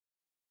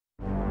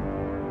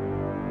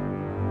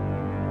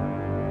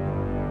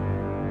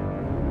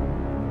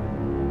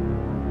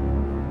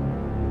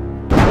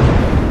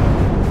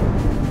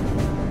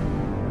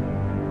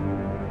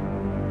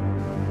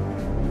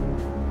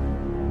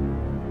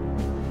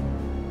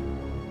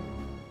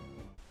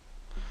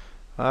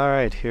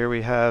Alright, here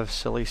we have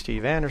silly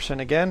Steve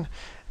Anderson again,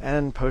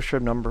 and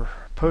post-trib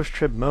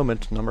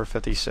moment number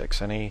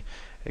 56, and it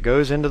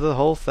goes into the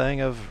whole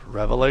thing of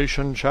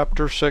Revelation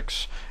chapter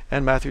 6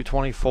 and Matthew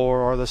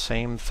 24 are the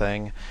same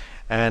thing,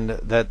 and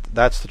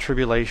that's the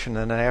tribulation,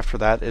 and then after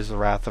that is the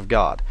wrath of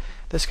God.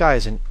 This guy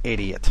is an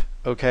idiot,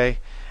 okay?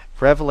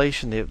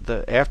 Revelation,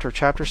 after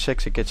chapter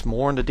 6, it gets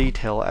more into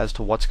detail as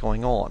to what's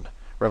going on.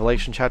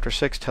 Revelation chapter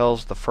 6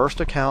 tells the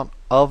first account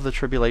of the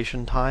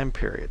tribulation time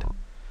period.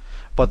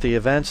 But the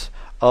events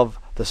of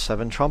the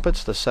 7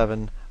 trumpets, the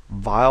 7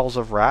 vials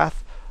of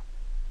wrath,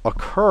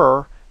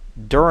 occur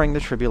during the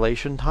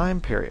tribulation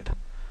time period.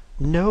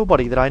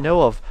 Nobody that I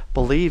know of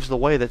believes the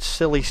way that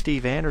silly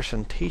Steve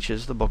Anderson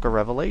teaches the book of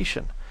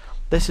Revelation.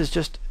 This is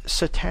just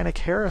satanic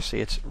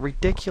heresy. It's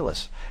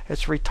ridiculous.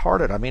 It's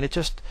retarded. I mean,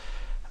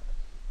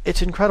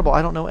 it's incredible.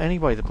 I don't know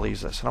anybody that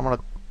believes this. And I'm going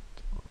to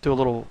do a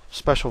little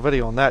special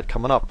video on that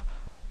coming up.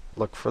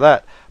 Look for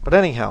that. But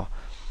anyhow,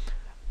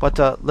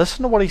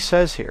 listen to what he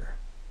says here.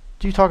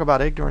 Do you talk about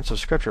ignorance of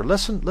Scripture?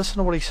 Listen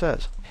to what he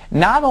says.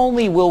 Not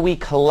only will we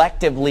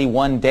collectively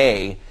one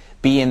day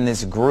be in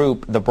this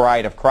group, the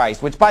bride of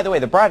Christ, which, by the way,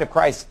 the bride of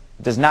Christ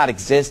does not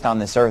exist on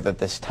this earth at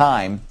this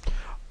time.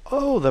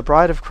 Oh, the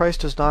bride of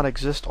Christ does not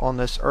exist on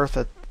this earth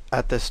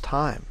at this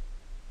time.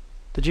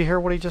 Did you hear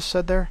what he just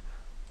said there?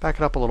 Back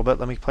it up a little bit.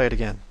 Let me play it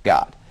again.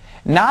 God.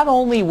 Not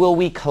only will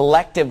we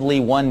collectively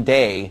one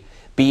day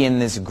be in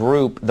this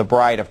group, the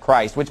bride of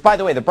Christ, which, by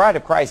the way, the bride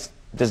of Christ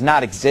does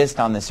not exist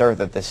on this earth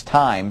at this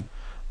time.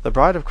 The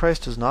bride of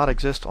Christ does not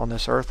exist on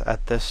this earth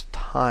at this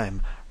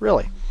time.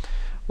 Really?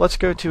 Let's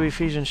go to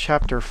Ephesians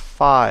chapter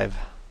 5,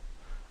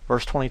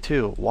 verse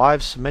 22.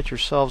 Wives, submit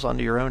yourselves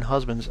unto your own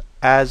husbands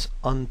as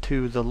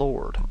unto the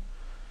Lord.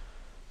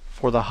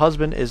 For the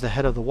husband is the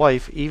head of the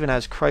wife, even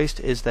as Christ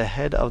is the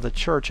head of the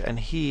church, and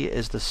he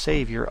is the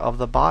Savior of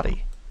the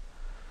body.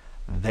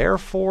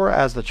 Therefore,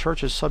 as the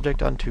church is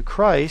subject unto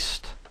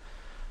Christ,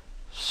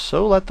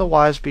 so let the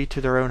wives be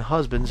to their own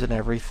husbands in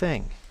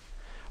everything.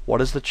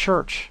 What is the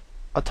church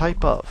a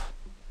type of?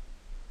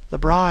 The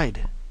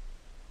bride.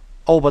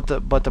 Oh, but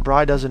the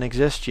bride doesn't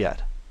exist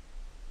yet.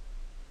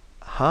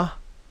 Huh?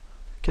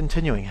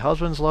 Continuing.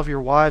 Husbands, love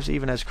your wives,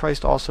 even as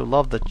Christ also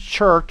loved the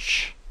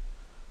church.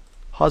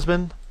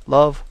 Husband,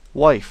 love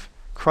wife.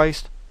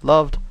 Christ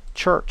loved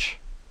church.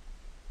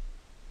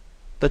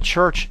 The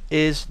church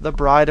is the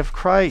bride of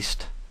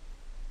Christ.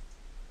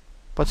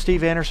 But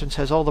Steve Anderson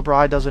says, oh, the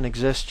bride doesn't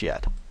exist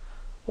yet.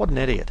 What an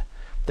idiot.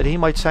 That he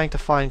might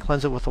sanctify and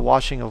cleanse it with the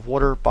washing of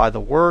water by the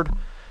word,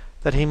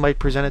 that he might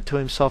present it to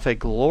himself a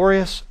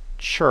glorious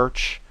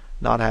church,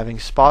 not having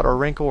spot or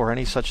wrinkle or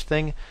any such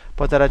thing,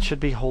 but that it should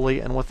be holy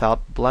and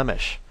without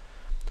blemish.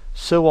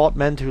 So ought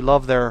men to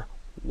love their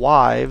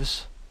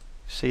wives,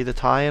 see the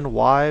tie-in,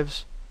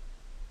 wives,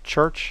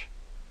 church,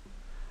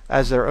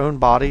 as their own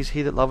bodies.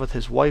 He that loveth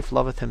his wife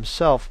loveth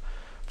himself.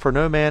 For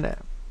no man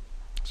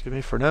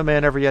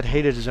ever yet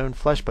hated his own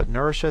flesh, but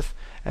nourisheth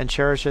and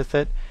cherisheth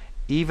it,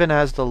 even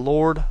as the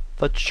Lord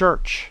the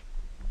church.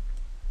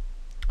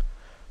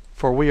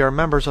 For we are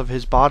members of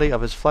his body,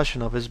 of his flesh,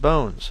 and of his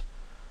bones.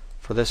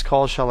 For this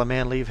cause shall a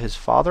man leave his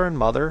father and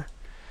mother,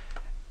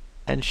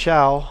 and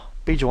shall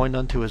be joined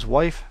unto his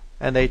wife,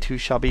 and they two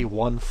shall be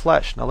one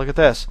flesh. Now look at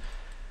this.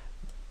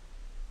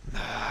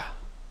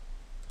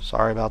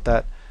 Sorry about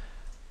that.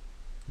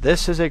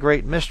 This is a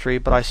great mystery,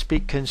 but I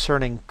speak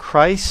concerning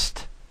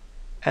Christ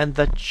and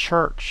the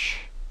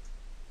church.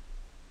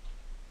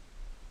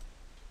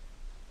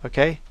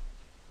 Okay?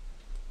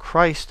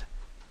 Christ,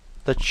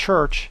 the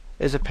church,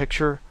 is a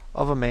picture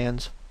of a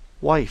man's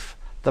wife.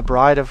 The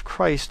bride of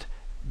Christ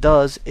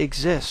does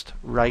exist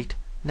right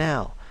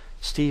now.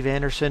 Steve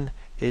Anderson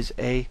is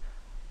a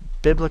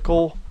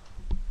biblical,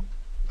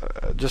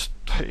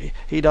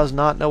 he does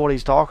not know what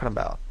he's talking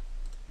about.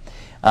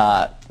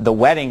 The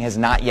wedding has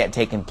not yet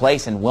taken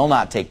place and will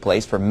not take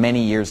place for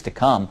many years to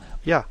come.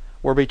 Yeah,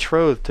 we're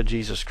betrothed to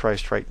Jesus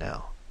Christ right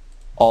now.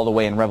 All the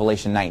way in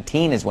Revelation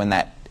 19 is when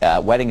that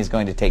wedding is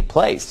going to take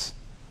place.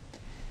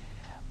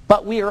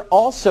 But we are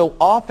also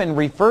often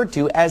referred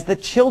to as the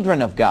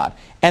children of God.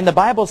 And the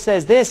Bible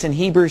says this in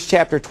Hebrews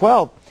chapter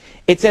 12.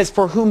 It says,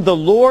 for whom the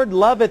Lord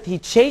loveth he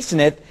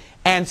chasteneth,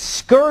 and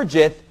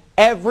scourgeth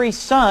every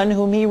son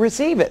whom he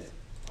receiveth.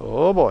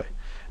 Oh boy.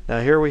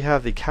 Now here we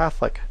have the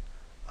Catholic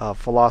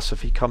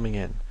philosophy coming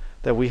in,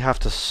 that we have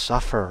to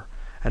suffer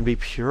and be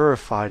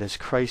purified as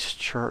Christ's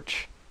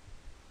church.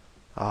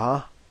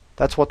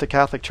 That's what the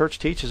Catholic Church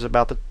teaches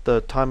about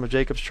the time of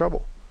Jacob's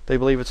trouble. They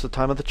believe it's the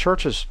time of the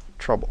church's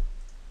trouble.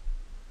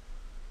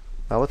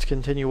 Now let's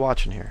continue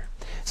watching here.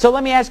 So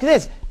let me ask you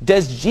this.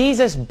 Does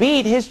Jesus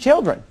beat his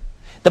children?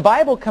 The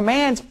Bible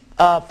commands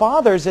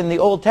fathers in the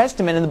Old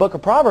Testament, in the book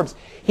of Proverbs,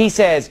 he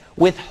says,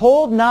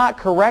 withhold not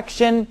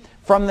correction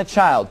from the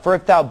child, for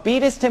if thou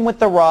beatest him with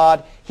the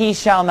rod, he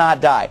shall not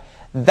die.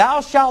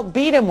 Thou shalt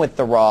beat him with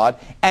the rod,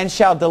 and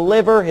shall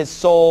deliver his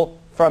soul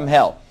from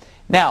hell.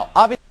 Now,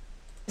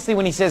 obviously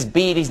when he says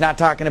beat, he's not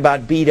talking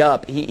about beat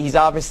up. He's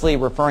obviously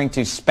referring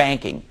to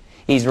spanking.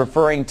 He's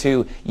referring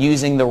to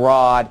using the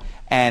rod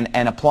and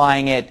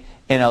applying it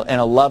in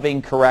a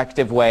loving,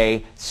 corrective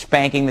way,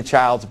 spanking the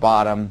child's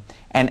bottom.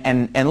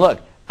 And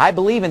look, I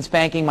believe in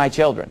spanking my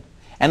children.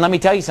 And let me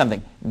tell you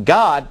something.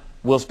 God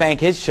will spank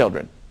his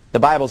children. The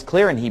Bible's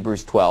clear in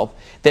Hebrews 12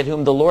 that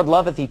whom the Lord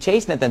loveth he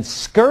chasteneth and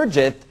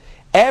scourgeth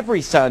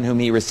every son whom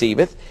he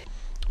receiveth.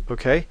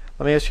 Okay,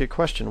 let me ask you a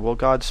question. Will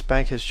God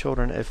spank his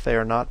children if they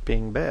are not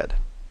being bad?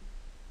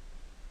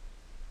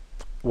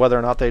 Whether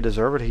or not they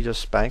deserve it, he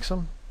just spanks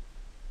them?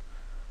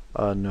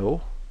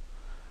 No.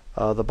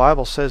 The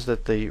Bible says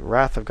that the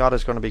wrath of God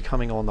is going to be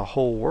coming on the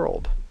whole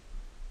world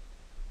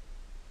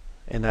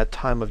in that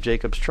time of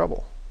Jacob's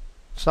trouble.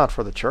 It's not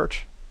for the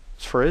church.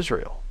 It's for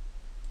Israel.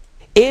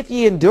 If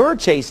ye endure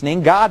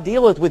chastening, God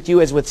dealeth with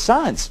you as with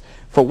sons.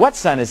 For what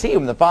son is he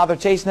whom the Father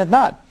chasteneth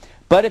not?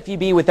 But if ye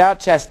be without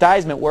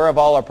chastisement, whereof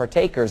all are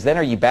partakers, then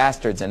are ye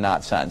bastards and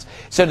not sons.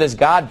 So does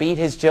God beat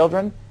his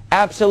children?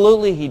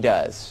 Absolutely he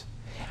does.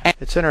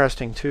 It's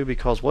interesting, too,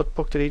 because what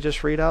book did he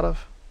just read out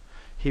of?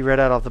 He read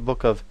out of the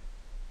book of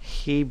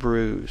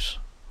Hebrews.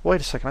 Wait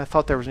a second, I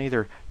thought there was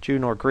neither Jew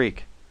nor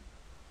Greek.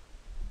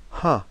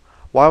 Huh.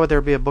 Why would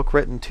there be a book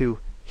written to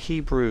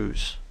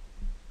Hebrews?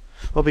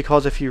 Well,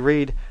 because if you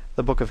read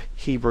the book of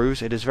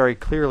Hebrews, it is very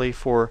clearly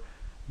for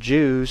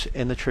Jews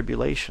in the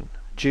tribulation.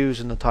 Jews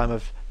in the time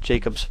of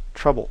Jacob's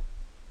trouble.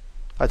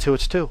 That's who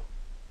it's to.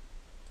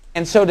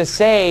 And so to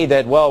say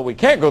that, well, we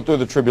can't go through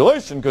the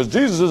tribulation because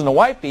Jesus isn't a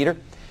wife beater.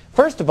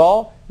 First of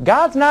all,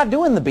 God's not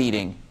doing the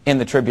beating in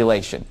the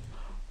tribulation.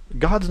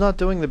 God's not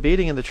doing the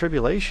beating in the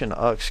tribulation.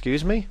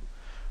 Excuse me?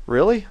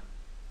 Really?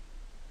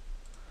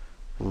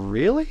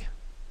 Really?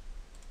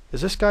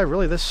 Is this guy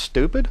really this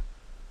stupid?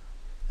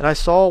 And I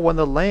saw when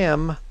the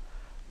Lamb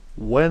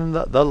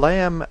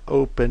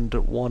opened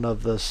one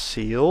of the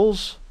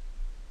seals.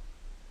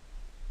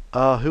 Who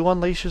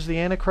unleashes the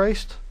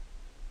Antichrist?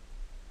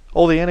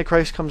 Oh, the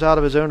Antichrist comes out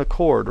of his own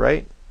accord,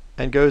 right?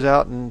 And goes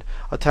out and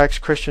attacks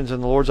Christians,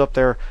 and the Lord's up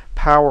there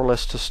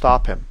powerless to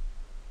stop him.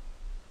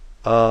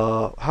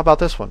 How about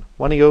this one?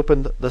 When he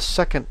opened the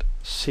second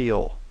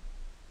seal.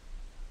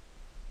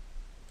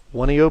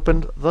 When he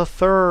opened the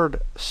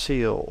third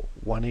seal.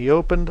 When he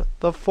opened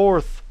the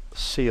fourth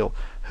seal.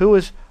 Who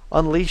is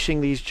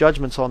unleashing these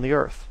judgments on the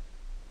earth?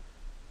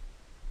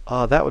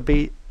 That would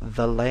be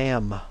the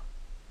Lamb.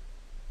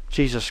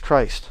 Jesus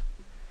Christ.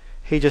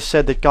 He just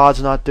said that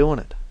God's not doing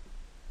it.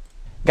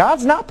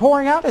 God's not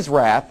pouring out his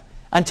wrath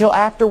until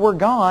after we're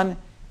gone,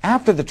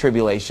 after the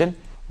tribulation.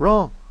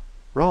 Wrong.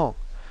 Wrong.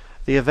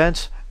 The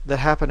events that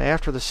happen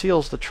after the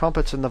seals, the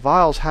trumpets and the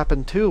vials,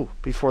 happen too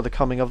before the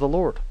coming of the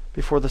Lord,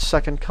 before the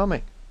second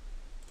coming.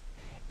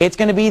 It's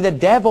going to be the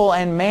devil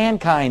and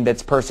mankind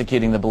that's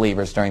persecuting the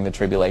believers during the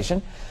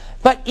tribulation.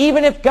 But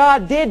even if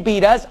God did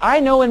beat us, I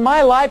know in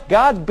my life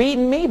God's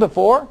beaten me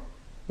before.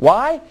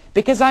 Why?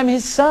 Because I'm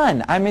his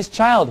son. I'm his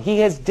child. He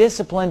has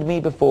disciplined me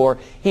before.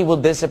 He will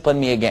discipline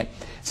me again.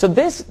 So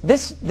this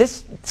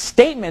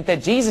statement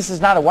that Jesus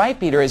is not a wife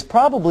beater is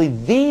probably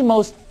the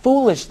most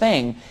foolish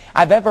thing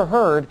I've ever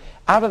heard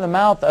out of the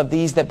mouth of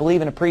these that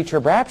believe in a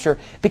pre-trib rapture,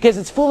 because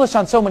it's foolish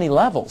on so many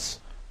levels.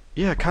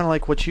 Yeah, kind of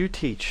like what you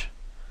teach.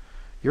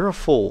 You're a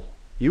fool.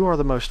 You are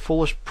the most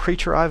foolish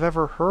preacher I've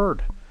ever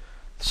heard.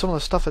 Some of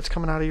the stuff that's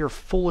coming out of your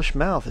foolish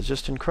mouth is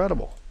just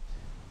incredible.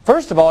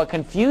 First of all, it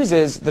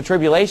confuses the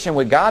tribulation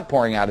with God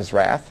pouring out his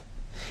wrath.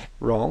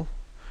 Wrong.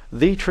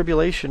 The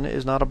tribulation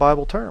is not a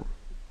Bible term.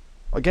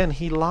 Again,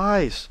 he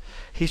lies.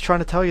 He's trying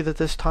to tell you that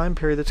this time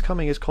period that's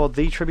coming is called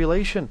the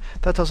tribulation.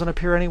 That doesn't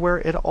appear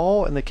anywhere at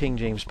all in the King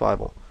James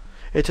Bible.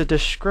 It's a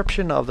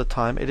description of the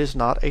time. It is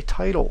not a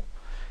title.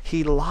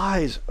 He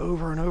lies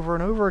over and over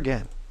and over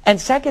again. And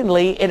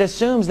secondly, it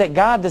assumes that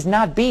God does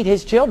not beat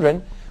his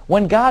children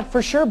when God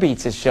for sure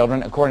beats his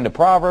children, according to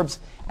Proverbs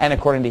and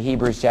according to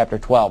Hebrews chapter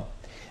 12.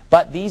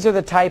 But these are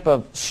the type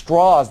of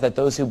straws that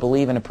those who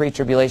believe in a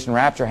pre-tribulation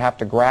rapture have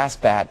to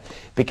grasp at,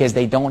 because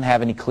they don't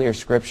have any clear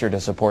scripture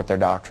to support their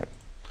doctrine.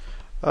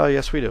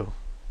 Yes, we do.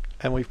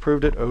 And we've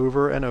proved it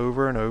over and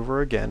over and over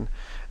again.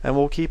 And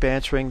we'll keep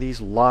answering these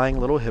lying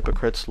little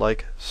hypocrites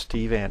like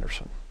Steve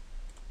Anderson.